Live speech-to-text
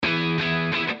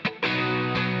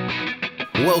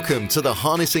Welcome to the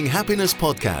Harnessing Happiness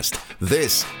podcast.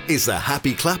 This is the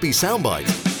Happy Clappy Soundbite.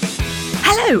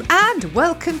 Hello and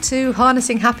welcome to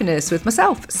Harnessing Happiness with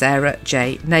myself, Sarah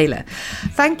J. Naylor.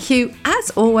 Thank you,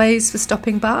 as always, for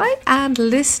stopping by and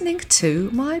listening to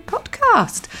my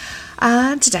podcast.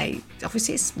 And today,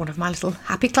 obviously, it's one of my little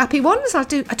happy clappy ones. I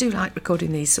do like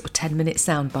recording these sort of 10-minute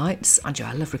sound bites. And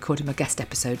I love recording my guest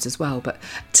episodes as well. But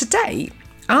today,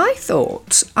 I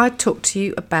thought I'd talk to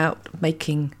you about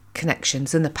making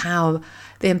connections and the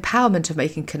empowerment of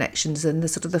making connections and the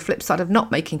sort of the flip side of not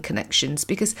making connections,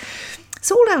 because it's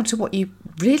all down to what you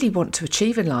really want to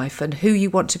achieve in life and who you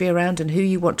want to be around and who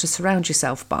you want to surround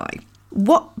yourself by.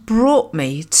 What brought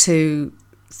me to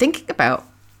thinking about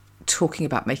talking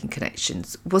about making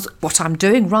connections was what I'm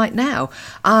doing right now.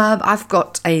 I've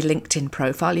got a LinkedIn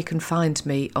profile. You can find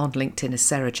me on LinkedIn as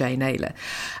Sarah J. Naylor.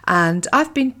 And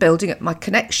I've been building up my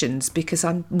connections because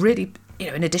I'm really,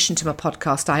 in addition to my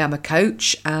podcast, I am a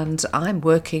coach and I'm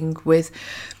working with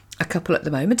a couple at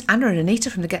the moment, Anna and Anita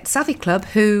from the Get Savvy Club,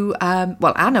 who,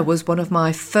 Anna was one of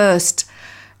my first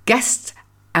guests.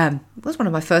 In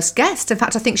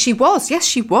fact, I think she was. Yes,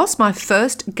 she was my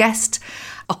first guest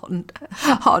on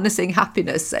Harnessing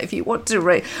Happiness. So if you want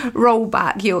to roll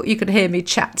back, you can hear me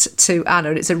chat to Anna,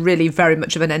 and it's a really very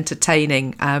much of an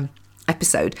entertaining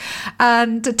episode.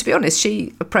 And to be honest,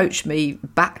 she approached me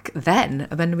back then,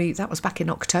 that was back in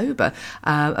October,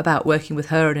 about working with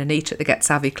her and Anita at the Get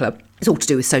Savvy Club. It's all to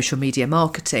do with social media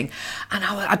marketing. And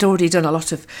I'd already done a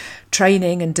lot of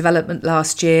training and development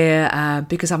last year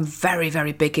because I'm very,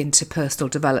 very big into personal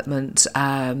development.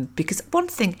 Because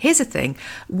here's the thing,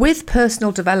 with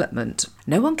personal development,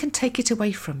 no one can take it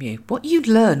away from you. What you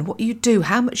learn, what you do,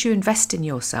 how much you invest in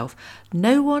yourself,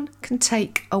 no one can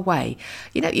take away.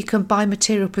 You can buy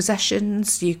material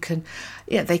possessions, they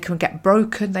can get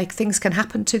broken, things can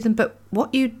happen to them, but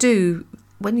what you do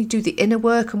when you do the inner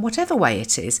work and whatever way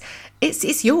it is,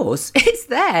 it's yours. It's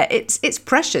there. It's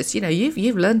precious.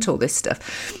 You've learnt all this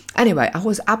stuff. Anyway, I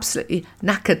was absolutely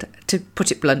knackered, to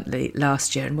put it bluntly,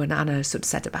 last year. And when Anna sort of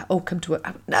said about, come to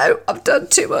work, no, I've done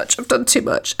too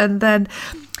much. And then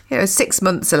 6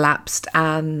 months elapsed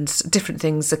and different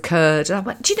things occurred. And I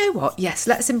went, do you know what? Yes,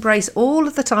 let's embrace all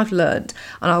of that I've learned.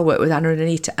 And I'll work with Anna and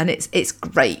Anita. And it's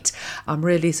great. I'm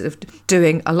really sort of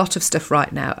doing a lot of stuff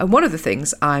right now. And one of the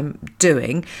things I'm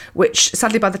doing, which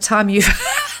sadly by the time you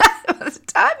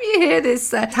hear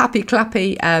this happy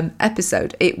clappy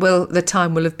episode, the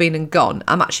time will have been and gone.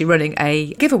 I'm actually running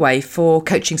a giveaway for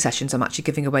coaching sessions. I'm actually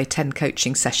giving away 10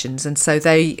 coaching sessions, and so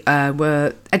they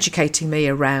were educating me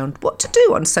around what to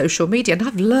do on social media, and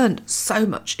I've learned so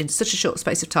much in such a short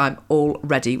space of time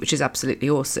already, which is absolutely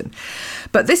awesome.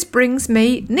 But this brings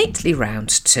me neatly round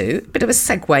to a bit of a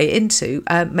segue into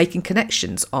making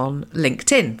connections on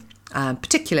LinkedIn,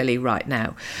 particularly right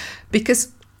now,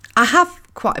 because I have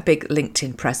quite a big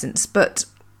LinkedIn presence, but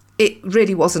it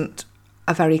really wasn't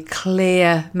a very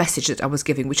clear message that I was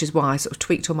giving, which is why I sort of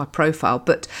tweaked on my profile.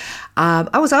 But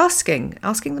I was asking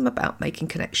them about making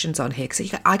connections on here,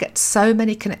 because I get so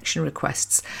many connection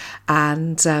requests,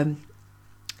 and do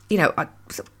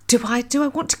I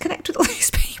want to connect with all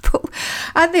these people?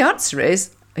 And the answer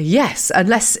is yes,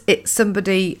 unless it's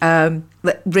somebody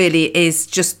that really is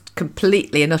just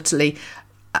completely and utterly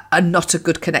not a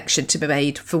good connection to be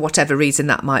made for whatever reason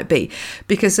that might be,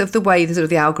 because of the way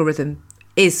the algorithm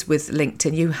is with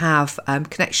LinkedIn. You have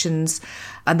connections,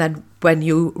 and then when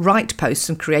you write posts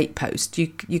and create posts, you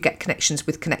get connections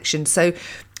with connections. So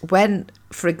when,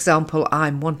 for example,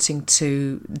 I'm wanting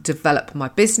to develop my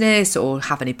business or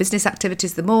have any business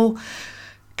activities, the more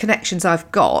connections I've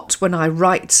got when I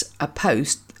write a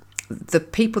post, the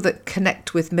people that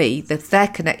connect with me, their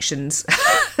connections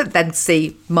then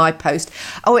see my post.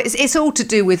 It's all to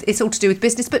do with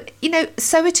business, but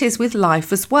so it is with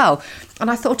life as well.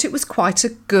 And I thought it was quite a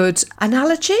good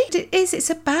analogy. It's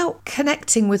about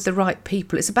connecting with the right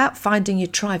people. It's about finding your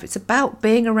tribe. It's about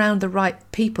being around the right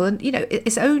people. And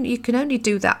you can only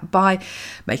do that by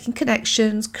making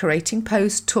connections, creating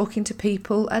posts, talking to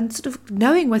people, and sort of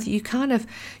knowing whether you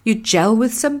gel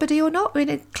with somebody or not.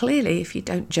 Clearly, if you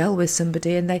don't gel with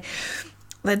somebody and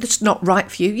they're just not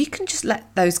right for you, you can just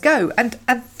let those go. And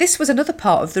this was another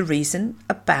part of the reason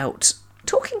about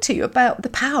talking to you about the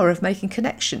power of making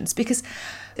connections, because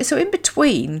so in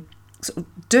between sort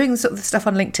of doing sort of the stuff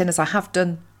on LinkedIn, as I have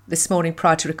done this morning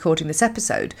prior to recording this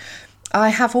episode, I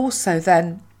have also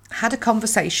then had a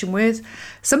conversation with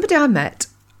somebody I met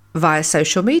via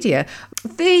social media.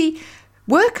 The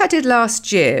work I did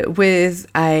last year with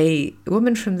a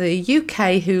woman from the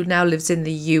UK who now lives in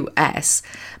the US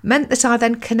meant that I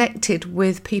then connected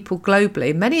with people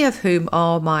globally, many of whom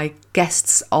are my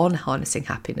guests on Harnessing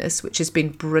Happiness, which has been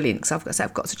brilliant because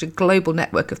I've got such a global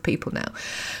network of people now.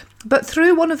 But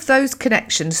through one of those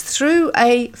connections, through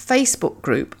a Facebook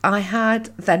group, I had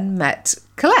then met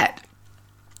Colette.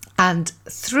 And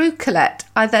through Colette,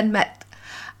 I then met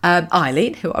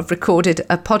Eileen, who I've recorded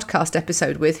a podcast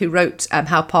episode with, who wrote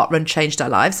How Parkrun Changed Our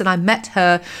Lives. And I met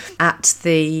her at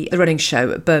the running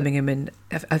show at Birmingham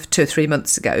of 2 or 3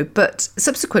 months ago. But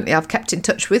subsequently, I've kept in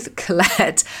touch with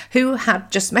Colette, who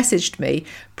had just messaged me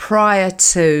prior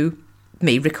to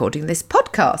me recording this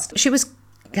podcast. She was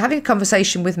having a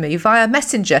conversation with me via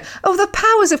Messenger. Oh, the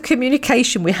powers of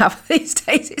communication we have these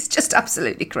days. It's just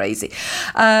absolutely crazy.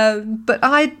 But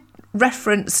I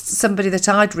referenced somebody that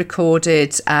I'd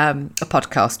recorded a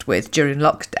podcast with during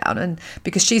lockdown, and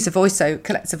because Colette's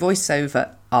a voiceover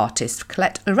artist,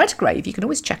 Colette Redgrave, you can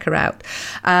always check her out.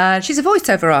 She's a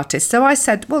voiceover artist, so I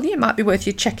said, well, it might be worth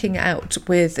you checking out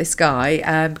with this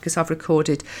guy because I've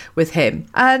recorded with him,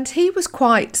 and he was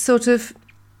quite sort of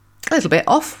a little bit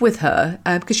off with her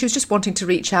because she was just wanting to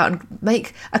reach out and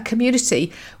make a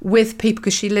community with people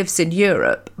because she lives in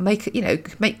Europe, make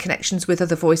connections with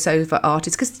other voiceover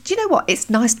artists, because do you know what, it's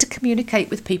nice to communicate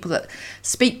with people that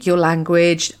speak your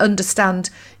language, understand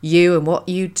you and what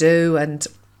you do, and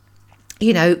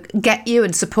get you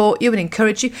and support you and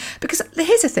encourage you. Because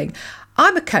here's the thing,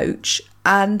 I'm a coach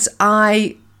and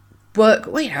I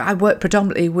work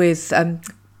predominantly with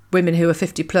women who are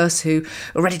 50 plus who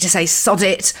are ready to say sod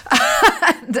it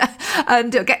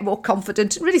and get more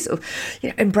confident and really sort of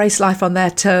embrace life on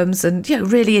their terms and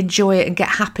really enjoy it and get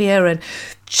happier and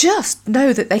just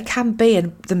know that they can be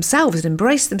themselves and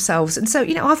embrace themselves. And so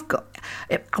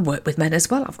I work with men as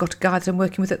well. I've got a guy that I'm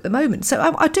working with at the moment,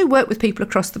 so I do work with people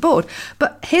across the board.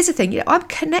 But here's the thing, I'm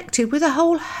connected with a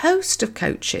whole host of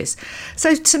coaches,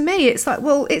 so to me it's like,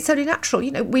 well, it's only natural.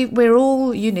 We're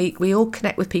all unique, we all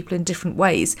connect with people in different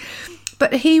ways.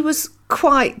 But he was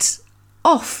quite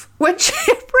off when she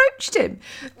approached him,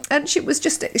 and she was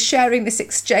just sharing this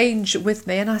exchange with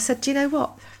me, and I said, do you know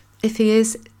what, if he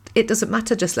is, it doesn't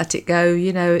matter, just let it go,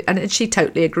 and she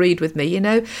totally agreed with me,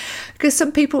 because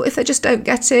some people, if they just don't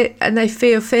get it and they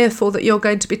feel fearful that you're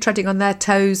going to be treading on their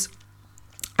toes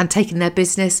and taking their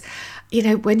business,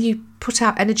 when you put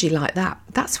out energy like that,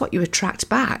 that's what you attract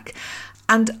back.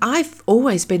 And I've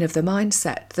always been of the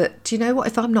mindset that, do you know what,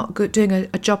 if I'm not doing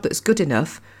a job that's good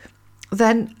enough,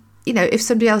 then if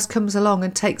somebody else comes along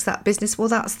and takes that business, well,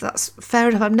 that's fair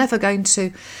enough. I'm never going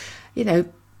to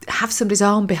have somebody's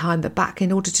arm behind the back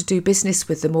in order to do business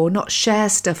with them, or not share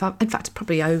stuff. In fact,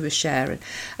 probably overshare.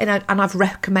 And I've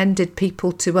recommended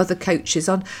people to other coaches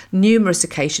on numerous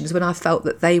occasions when I felt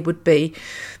that they would be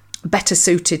better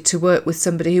suited to work with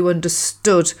somebody who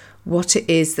understood what it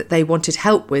is that they wanted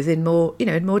help with in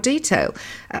more detail.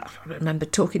 I remember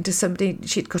talking to somebody,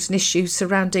 she'd got an issue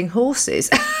surrounding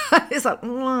horses. It's like,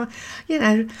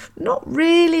 not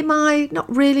really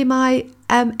my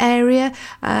area.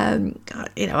 I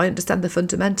understand the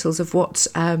fundamentals of what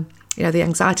the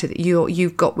anxiety that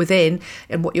you've got within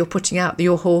and what you're putting out, that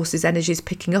your horse's energy is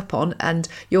picking up on, and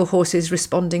your horse is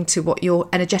responding to what you're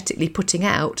energetically putting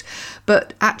out.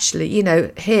 But actually,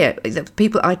 here, the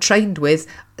people I trained with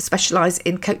specialise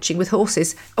in coaching with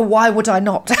horses. Why would I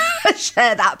not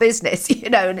share that business?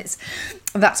 And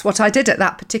that's what I did at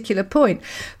that particular point.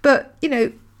 But,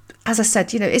 as I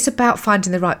said, it's about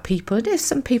finding the right people. And if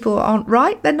some people aren't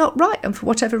right, they're not right. And for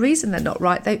whatever reason they're not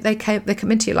right, they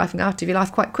come into your life and go out of your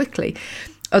life quite quickly.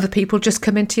 Other people just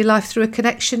come into your life through a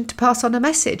connection to pass on a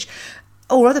message.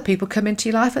 Or other people come into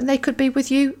your life and they could be with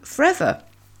you forever.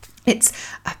 It's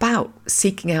about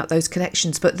seeking out those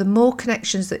connections. But the more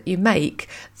connections that you make,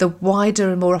 the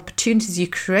wider and more opportunities you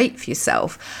create for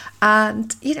yourself.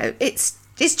 And,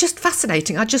 it's just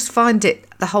fascinating. I just find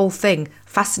the whole thing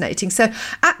fascinating. So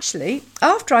actually,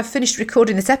 after I've finished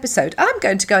recording this episode, I'm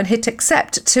going to go and hit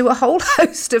accept to a whole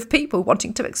host of people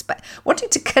wanting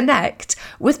to connect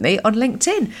with me on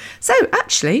LinkedIn. So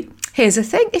actually, here's the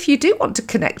thing. If you do want to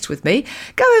connect with me,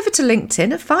 go over to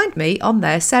LinkedIn and find me on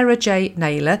there, Sarah J.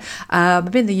 Naylor.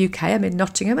 I'm in the UK, I'm in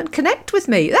Nottingham, and connect with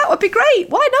me. That would be great.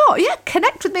 Why not? Yeah,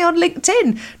 connect with me on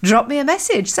LinkedIn. Drop me a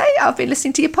message. Say, I've been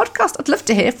listening to your podcast. I'd love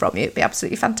to hear from you. It'd be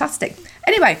absolutely fantastic.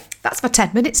 Anyway, that's my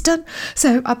 10 minutes done.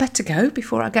 So I better go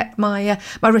before I get my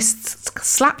wrists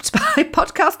slapped by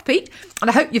Podcast Pete. And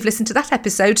I hope you've listened to that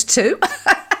episode too.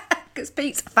 because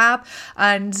Pete's fab,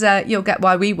 and you'll get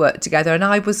why we work together. And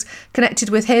I was connected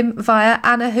with him via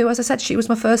Anna, who, as I said, she was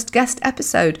my first guest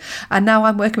episode, and now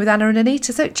I'm working with Anna and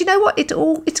Anita. So do you know what? It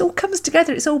all comes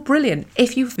together. It's all brilliant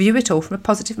if you view it all from a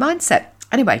positive mindset.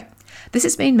 Anyway, this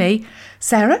has been me,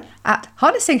 Sarah at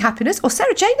Harnessing Happiness, or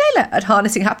Sarah J. Naylor at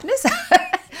Harnessing Happiness.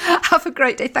 Have a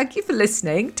great day. Thank you for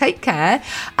listening. Take care.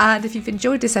 And if you've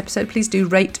enjoyed this episode, please do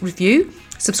rate, review,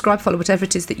 subscribe, follow, whatever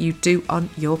it is that you do on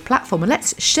your platform. And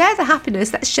let's share the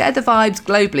happiness. Let's share the vibes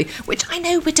globally, which I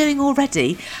know we're doing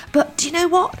already. But do you know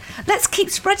what? Let's keep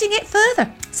spreading it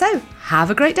further. So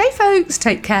have a great day, folks.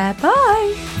 Take care.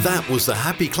 Bye. That was the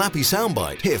Happy Clappy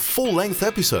Soundbite. Hear full-length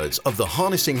episodes of the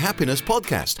Harnessing Happiness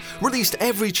podcast, released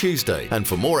every Tuesday. And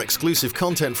for more exclusive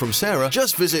content from Sarah,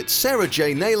 just visit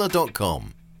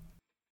sarahjnaylor.com.